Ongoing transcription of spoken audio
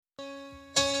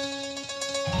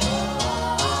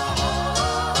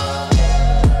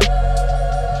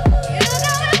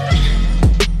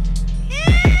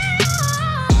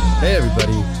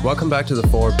Welcome back to the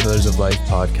Four Pillars of Life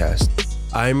podcast.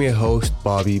 I am your host,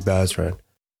 Bobby Bazran.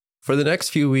 For the next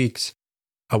few weeks,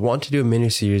 I want to do a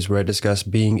mini-series where I discuss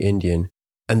being Indian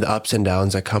and the ups and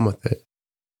downs that come with it.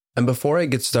 And before I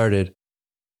get started,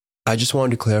 I just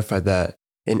wanted to clarify that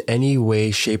in any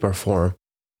way, shape, or form,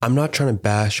 I'm not trying to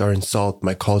bash or insult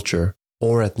my culture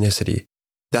or ethnicity.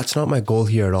 That's not my goal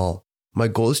here at all. My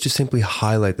goal is to simply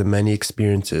highlight the many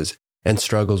experiences and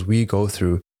struggles we go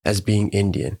through as being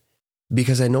Indian.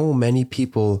 Because I know many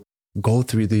people go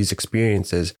through these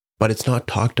experiences, but it's not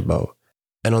talked about.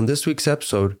 And on this week's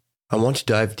episode, I want to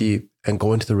dive deep and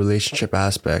go into the relationship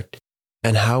aspect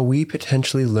and how we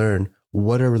potentially learn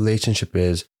what a relationship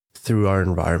is through our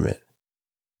environment.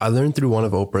 I learned through one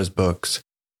of Oprah's books.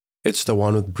 It's the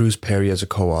one with Bruce Perry as a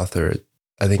co-author.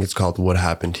 I think it's called What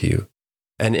Happened to You.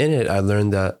 And in it, I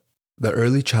learned that the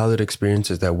early childhood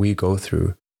experiences that we go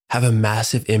through have a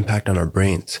massive impact on our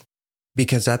brains.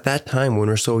 Because at that time, when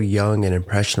we're so young and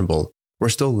impressionable, we're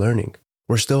still learning.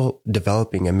 We're still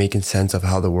developing and making sense of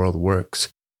how the world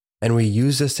works. And we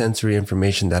use the sensory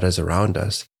information that is around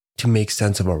us to make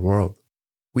sense of our world.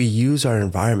 We use our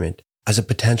environment as a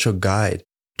potential guide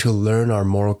to learn our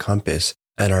moral compass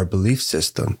and our belief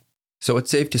system. So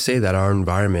it's safe to say that our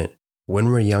environment, when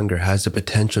we're younger, has the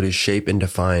potential to shape and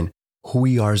define who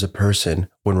we are as a person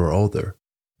when we're older.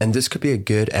 And this could be a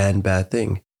good and bad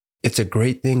thing. It's a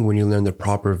great thing when you learn the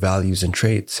proper values and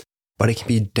traits, but it can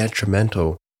be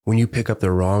detrimental when you pick up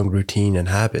the wrong routine and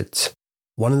habits.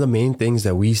 One of the main things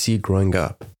that we see growing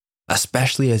up,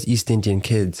 especially as East Indian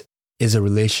kids, is a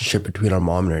relationship between our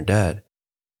mom and our dad.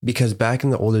 Because back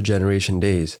in the older generation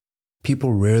days,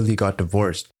 people rarely got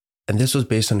divorced, and this was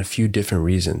based on a few different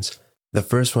reasons. The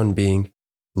first one being,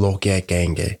 log kya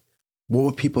kahenge? What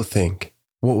would people think?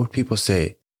 What would people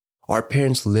say? Our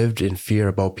parents lived in fear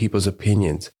about people's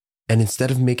opinions. And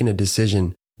instead of making a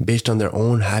decision based on their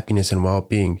own happiness and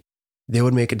well-being, they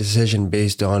would make a decision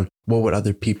based on what would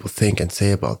other people think and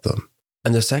say about them.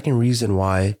 And the second reason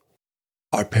why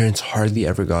our parents hardly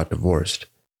ever got divorced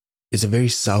is a very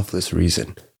selfless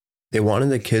reason. They wanted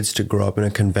the kids to grow up in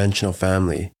a conventional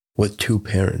family with two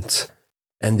parents,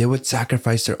 and they would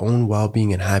sacrifice their own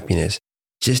well-being and happiness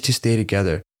just to stay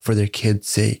together for their kids'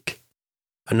 sake.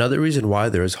 Another reason why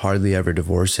there is hardly ever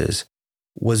divorces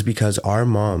was because our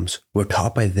moms were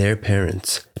taught by their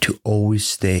parents to always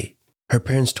stay. Her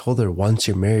parents told her, once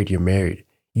you're married, you're married.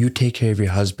 You take care of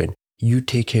your husband. You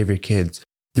take care of your kids.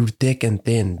 Through thick and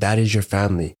thin, that is your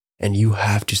family, and you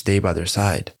have to stay by their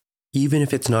side, even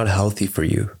if it's not healthy for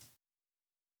you.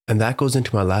 And that goes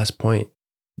into my last point.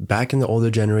 Back in the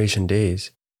older generation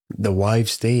days, the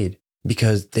wives stayed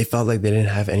because they felt like they didn't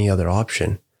have any other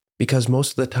option. Because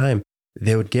most of the time,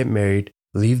 they would get married,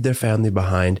 leave their family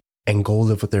behind, and go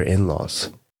live with their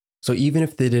in-laws. So even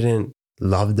if they didn't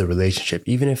love the relationship,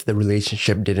 even if the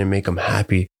relationship didn't make them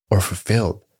happy or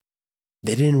fulfilled,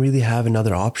 they didn't really have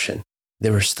another option. They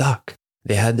were stuck.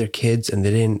 They had their kids and they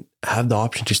didn't have the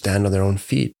option to stand on their own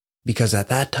feet because at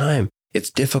that time, it's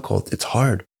difficult, it's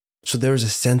hard. So there was a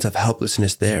sense of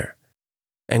helplessness there.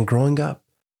 And growing up,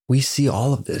 we see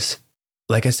all of this.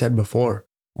 Like I said before,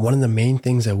 one of the main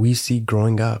things that we see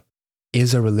growing up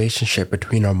is a relationship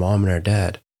between our mom and our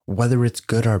dad, whether it's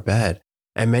good or bad.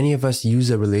 And many of us use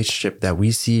a relationship that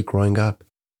we see growing up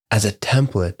as a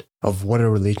template of what a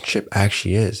relationship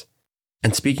actually is.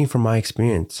 And speaking from my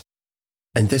experience,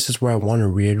 and this is where I want to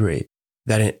reiterate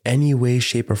that in any way,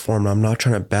 shape, or form, I'm not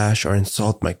trying to bash or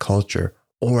insult my culture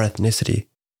or ethnicity.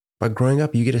 But growing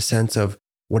up, you get a sense of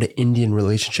what an Indian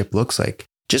relationship looks like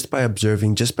just by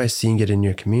observing, just by seeing it in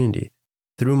your community.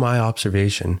 Through my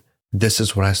observation, this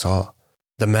is what I saw.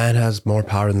 The man has more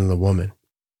power than the woman.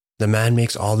 The man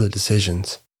makes all the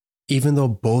decisions. Even though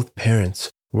both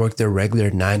parents work their regular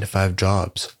 9-to-5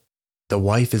 jobs, the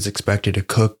wife is expected to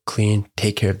cook, clean,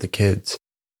 take care of the kids.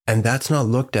 And that's not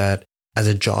looked at as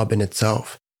a job in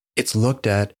itself. It's looked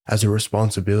at as a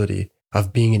responsibility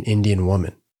of being an Indian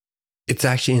woman. It's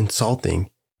actually insulting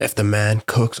if the man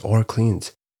cooks or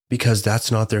cleans because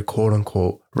that's not their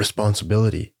quote-unquote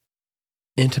responsibility.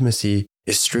 Intimacy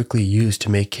is strictly used to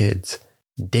make kids.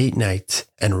 Date nights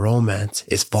and romance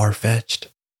is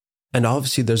far-fetched. And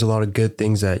obviously there's a lot of good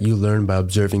things that you learn by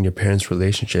observing your parents'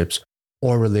 relationships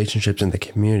or relationships in the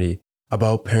community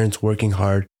about parents working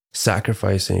hard,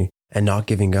 sacrificing, and not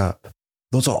giving up.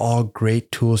 Those are all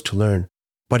great tools to learn,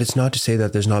 but it's not to say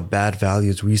that there's not bad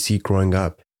values we see growing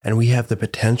up, and we have the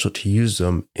potential to use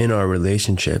them in our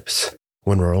relationships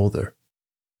when we're older.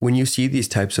 When you see these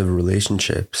types of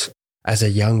relationships as a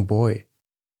young boy,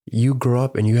 you grow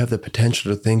up and you have the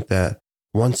potential to think that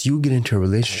once you get into a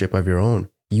relationship of your own,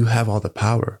 you have all the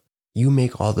power. You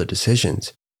make all the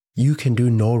decisions. You can do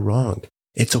no wrong.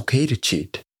 It's okay to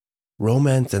cheat.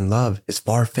 Romance and love is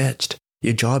far-fetched.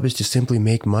 Your job is to simply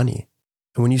make money.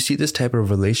 And when you see this type of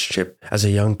relationship as a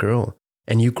young girl,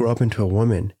 and you grow up into a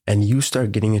woman, and you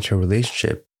start getting into a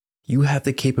relationship, you have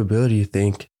the capability to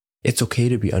think, it's okay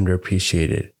to be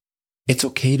underappreciated. It's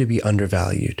okay to be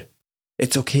undervalued.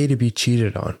 It's okay to be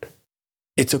cheated on.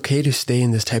 It's okay to stay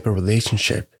in this type of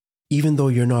relationship, even though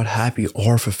you're not happy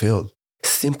or fulfilled,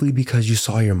 simply because you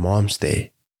saw your mom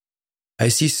stay. I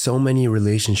see so many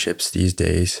relationships these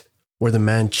days where the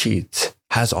man cheats,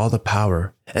 has all the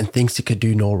power, and thinks he could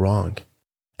do no wrong.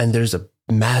 And there's a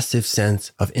massive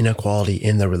sense of inequality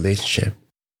in the relationship.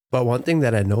 But one thing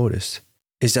that I noticed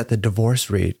is that the divorce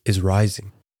rate is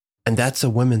rising. And that's the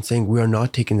women saying, we are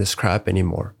not taking this crap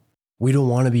anymore. We don't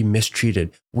want to be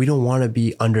mistreated. We don't want to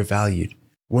be undervalued.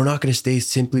 We're not going to stay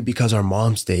simply because our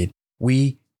mom stayed.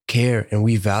 We care and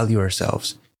we value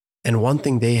ourselves. And one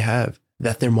thing they have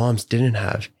that their moms didn't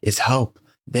have is help.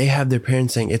 They have their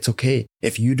parents saying, it's okay.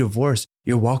 If you divorce,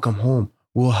 you're welcome home.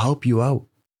 We'll help you out.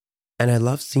 And I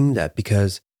love seeing that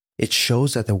because it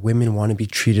shows that the women want to be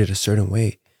treated a certain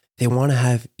way. They want to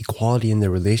have equality in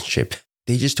their relationship.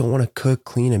 They just don't want to cook,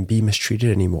 clean, and be mistreated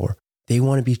anymore. They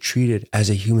want to be treated as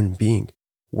a human being,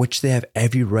 which they have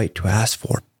every right to ask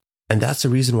for. And that's the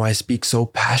reason why I speak so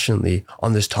passionately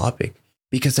on this topic,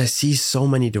 because I see so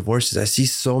many divorces. I see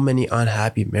so many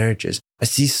unhappy marriages. I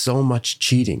see so much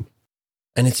cheating.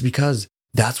 And it's because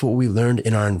that's what we learned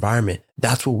in our environment.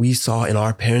 That's what we saw in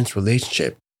our parents'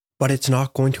 relationship. But it's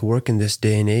not going to work in this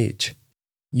day and age.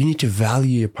 You need to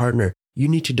value your partner. You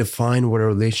need to define what a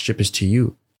relationship is to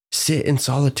you. Sit in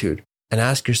solitude and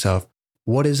ask yourself,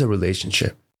 what is a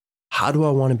relationship? How do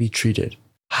I want to be treated?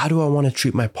 How do I want to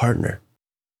treat my partner?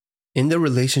 In the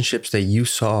relationships that you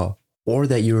saw or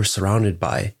that you were surrounded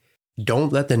by,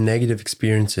 don't let the negative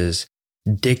experiences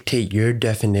dictate your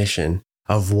definition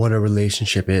of what a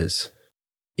relationship is.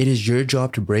 It is your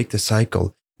job to break the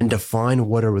cycle and define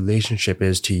what a relationship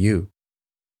is to you.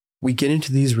 We get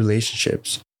into these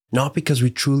relationships not because we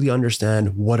truly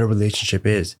understand what a relationship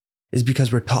is. It's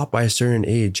because we're taught by a certain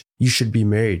age, you should be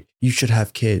married, you should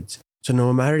have kids. So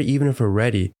no matter even if we're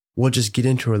ready, we'll just get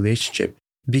into a relationship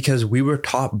because we were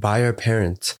taught by our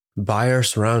parents, by our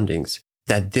surroundings,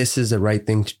 that this is the right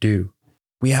thing to do.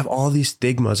 We have all these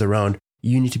stigmas around,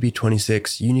 you need to be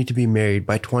 26, you need to be married,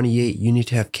 by 28, you need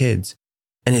to have kids.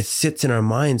 And it sits in our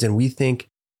minds and we think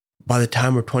by the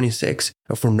time we're 26,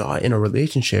 if we're not in a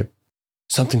relationship,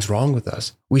 something's wrong with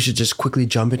us. We should just quickly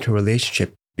jump into a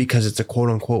relationship because it's a quote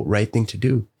unquote right thing to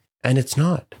do. And it's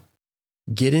not.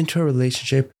 Get into a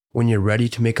relationship when you're ready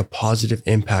to make a positive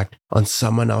impact on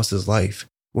someone else's life,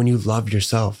 when you love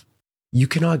yourself. You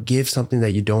cannot give something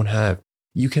that you don't have.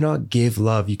 You cannot give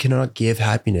love. You cannot give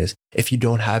happiness if you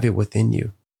don't have it within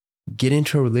you. Get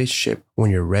into a relationship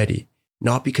when you're ready,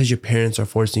 not because your parents are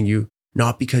forcing you,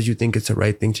 not because you think it's the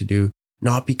right thing to do,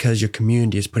 not because your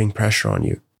community is putting pressure on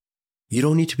you. You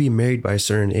don't need to be married by a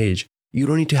certain age. You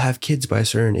don't need to have kids by a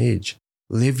certain age.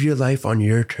 Live your life on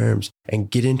your terms and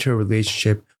get into a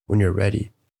relationship when you're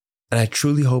ready. And I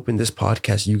truly hope in this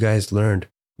podcast you guys learned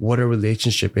what a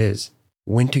relationship is,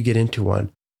 when to get into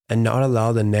one, and not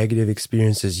allow the negative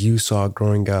experiences you saw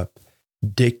growing up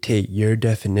dictate your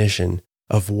definition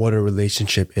of what a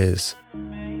relationship is.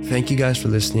 Thank you guys for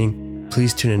listening.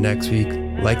 Please tune in next week.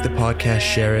 Like the podcast,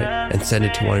 share it, and send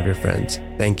it to one of your friends.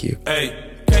 Thank you.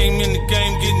 Hey, came in the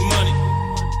game getting money.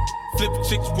 Flip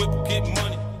chicks, whip, get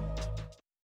money.